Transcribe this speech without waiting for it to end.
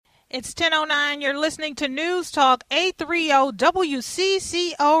It's 10:09. You're listening to News Talk 830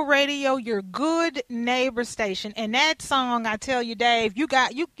 WCCO Radio, your good neighbor station. And that song, I tell you, Dave, you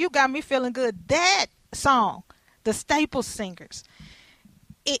got me feeling good. That song, the Staple Singers,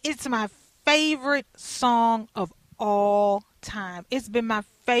 it's my favorite song of all time. It's been my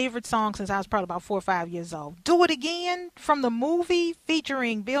favorite song since I was probably about 4 or 5 years old. Do It Again from the movie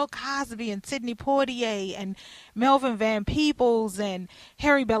featuring Bill Cosby and Sidney Poitier and Melvin Van Peebles and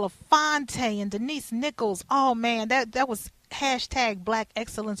Harry Belafonte and Denise Nichols. Oh man, that was hashtag Black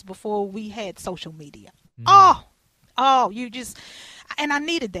Excellence before we had social media. Oh, you just, and I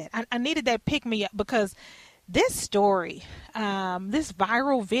needed that. I needed that pick me up because this story, this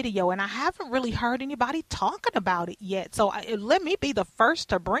viral video, and I haven't really heard anybody talking about it yet. So let me be the first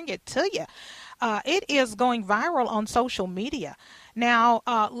to bring it to you. It is going viral on social media. Now,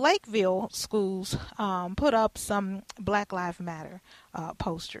 Lakeville schools put up some Black Lives Matter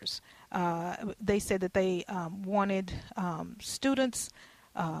posters. They said that they wanted students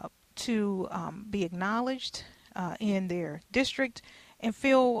to be acknowledged in their district and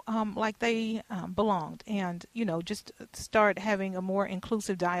feel like they belonged, and just start having a more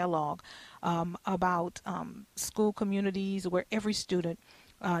inclusive dialogue about school communities where every student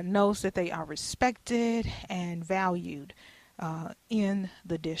knows that they are respected and valued in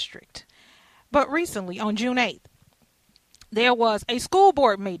the district. But recently, on June 8th, there was a school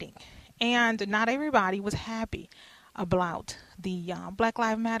board meeting, and not everybody was happy about the Black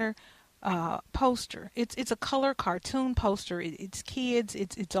Lives Matter poster. It's a color cartoon poster. It's kids.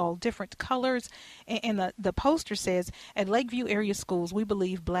 It's all different colors, and the poster says, "At Lakeview area schools, we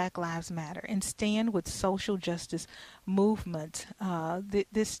believe Black Lives Matter and stand with social justice movement."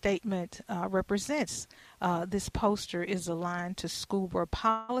 This statement represents this poster is aligned to school board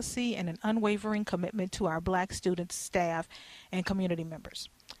policy and an unwavering commitment to our Black students, staff, and community members.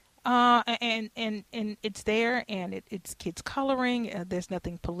 And it's there, and it's kids coloring. There's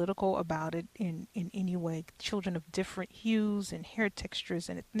nothing political about it in any way. Children of different hues and hair textures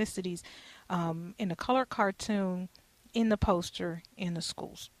and ethnicities in a color cartoon, in the poster, in the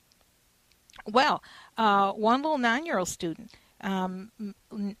schools. Well, one little 9-year-old student, a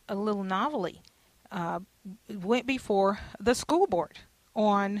little novelty, went before the school board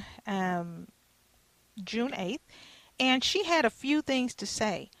on June 8th, and she had a few things to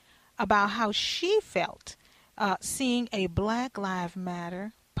say about how she felt seeing a Black Lives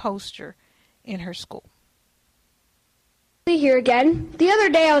Matter poster in her school. Here again. The other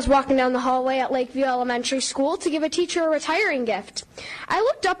day I was walking down the hallway at Lakeview Elementary School to give a teacher a retiring gift. I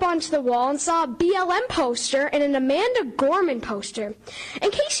looked up onto the wall and saw a BLM poster and an Amanda Gorman poster.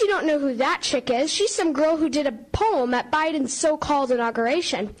 In case you don't know who that chick is, she's some girl who did a poem at Biden's so-called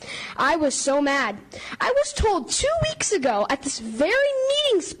inauguration. I was so mad. I was told 2 weeks ago at this very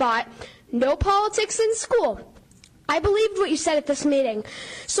meeting spot, no politics in school. I believed what you said at this meeting.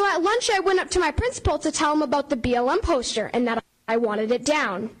 So at lunch I went up to my principal to tell him about the BLM poster and that I wanted it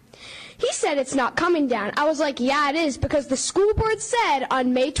down. He said it's not coming down. I was like, yeah, it is, because the school board said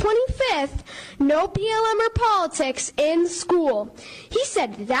on May 25th, no BLM or politics in school. He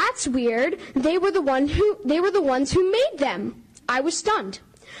said, that's weird. They were the ones who made them. I was stunned.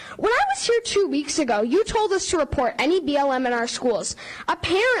 When I was here 2 weeks ago, you told us to report any BLM in our schools.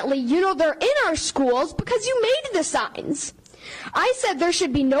 Apparently, they're in our schools because you made the signs. I said there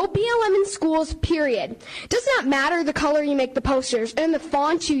should be no BLM in schools, period. It does not matter the color you make the posters and the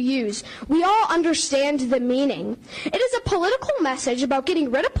font you use. We all understand the meaning. It is a political message about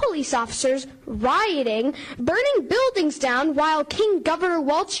getting rid of police officers, rioting, burning buildings down while King Governor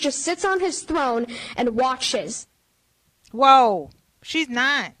Walz just sits on his throne and watches. Whoa. She's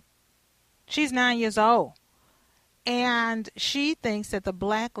 9. She's 9 years old. And she thinks that the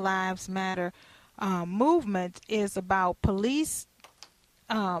Black Lives Matter movement is about police,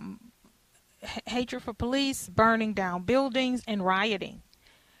 hatred for police, burning down buildings, and rioting.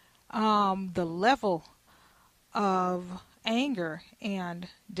 The level of anger and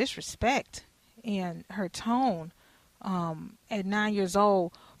disrespect in her tone at 9 years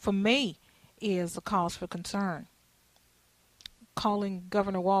old, for me, is a cause for concern. Calling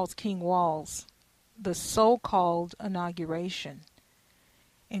Governor Walz King Walz, the so-called inauguration,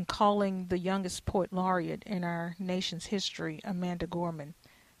 and calling the youngest poet laureate in our nation's history, Amanda Gorman,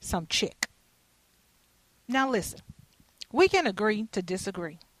 some chick. Now listen, we can agree to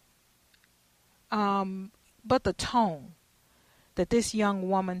disagree. But the tone that this young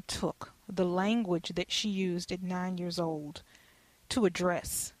woman took, the language that she used at 9 years old to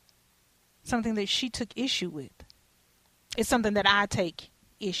address something that she took issue with, is something that I take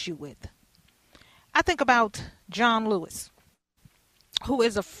issue with. I think about John Lewis, who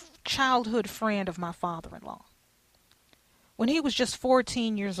is childhood friend of my father-in-law. When he was just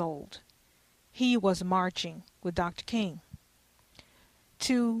 14 years old, he was marching with Dr. King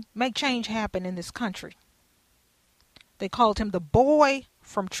to make change happen in this country. They called him the boy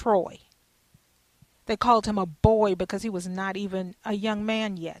from Troy. They called him a boy because he was not even a young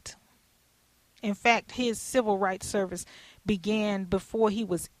man yet. In fact, his civil rights service began before he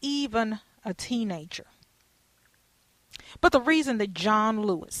was even a teenager. But the reason that John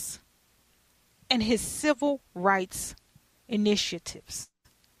Lewis and his civil rights initiatives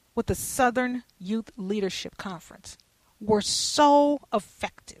with the Southern Youth Leadership Conference were so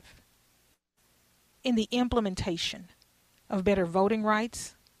effective in the implementation of better voting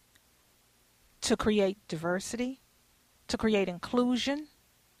rights, to create diversity, to create inclusion,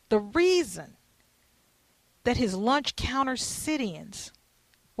 the reason that his lunch counter sit-ins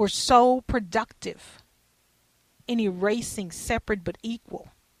were so productive in erasing separate but equal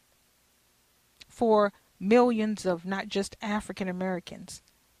for millions of not just African Americans,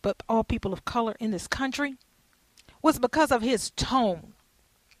 but all people of color in this country, was because of his tone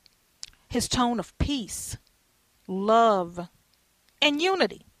of peace, love, and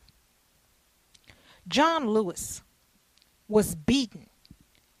unity. John Lewis was beaten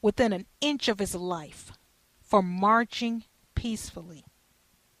within an inch of his life for marching peacefully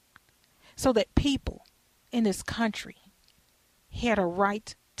so that people in this country had a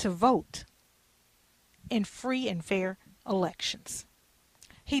right to vote in free and fair elections.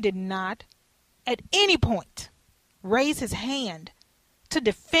 He did not at any point raise his hand to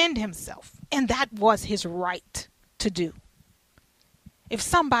defend himself, and that was his right to do. If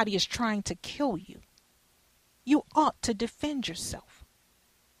somebody is trying to kill you, you ought to defend yourself.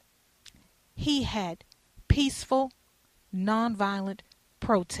 He had peaceful, nonviolent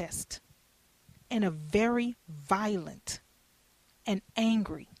protest in a very violent and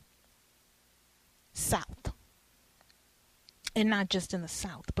angry South. And not just in the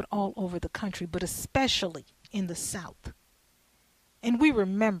South, but all over the country, but especially in the South. And we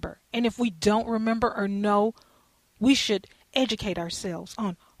remember, and if we don't remember or know, we should educate ourselves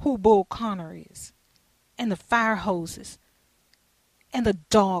on who Bull Connor is, and the fire hoses, and the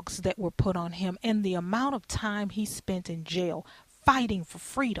dogs that were put on him, and the amount of time he spent in jail fighting for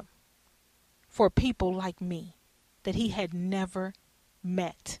freedom for people like me that he had never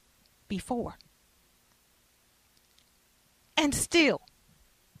met before. And still,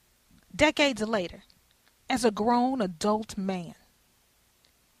 decades later, as a grown adult man,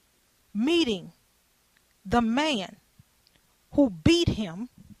 meeting the man who beat him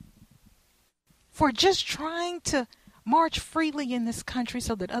for just trying to march freely in this country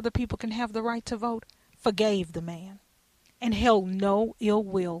so that other people can have the right to vote, forgave the man and held no ill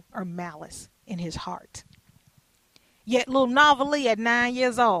will or malice in his heart. Yet little Novalee at 9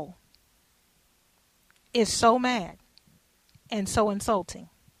 years old is so mad and so insulting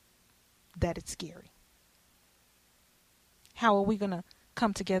that it's scary. How are we going to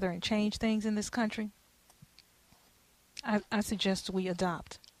come together and change things in this country? I suggest we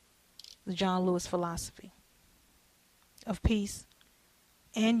adopt the John Lewis philosophy of peace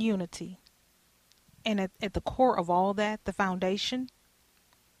and unity. And at the core of all that, the foundation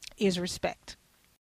is respect.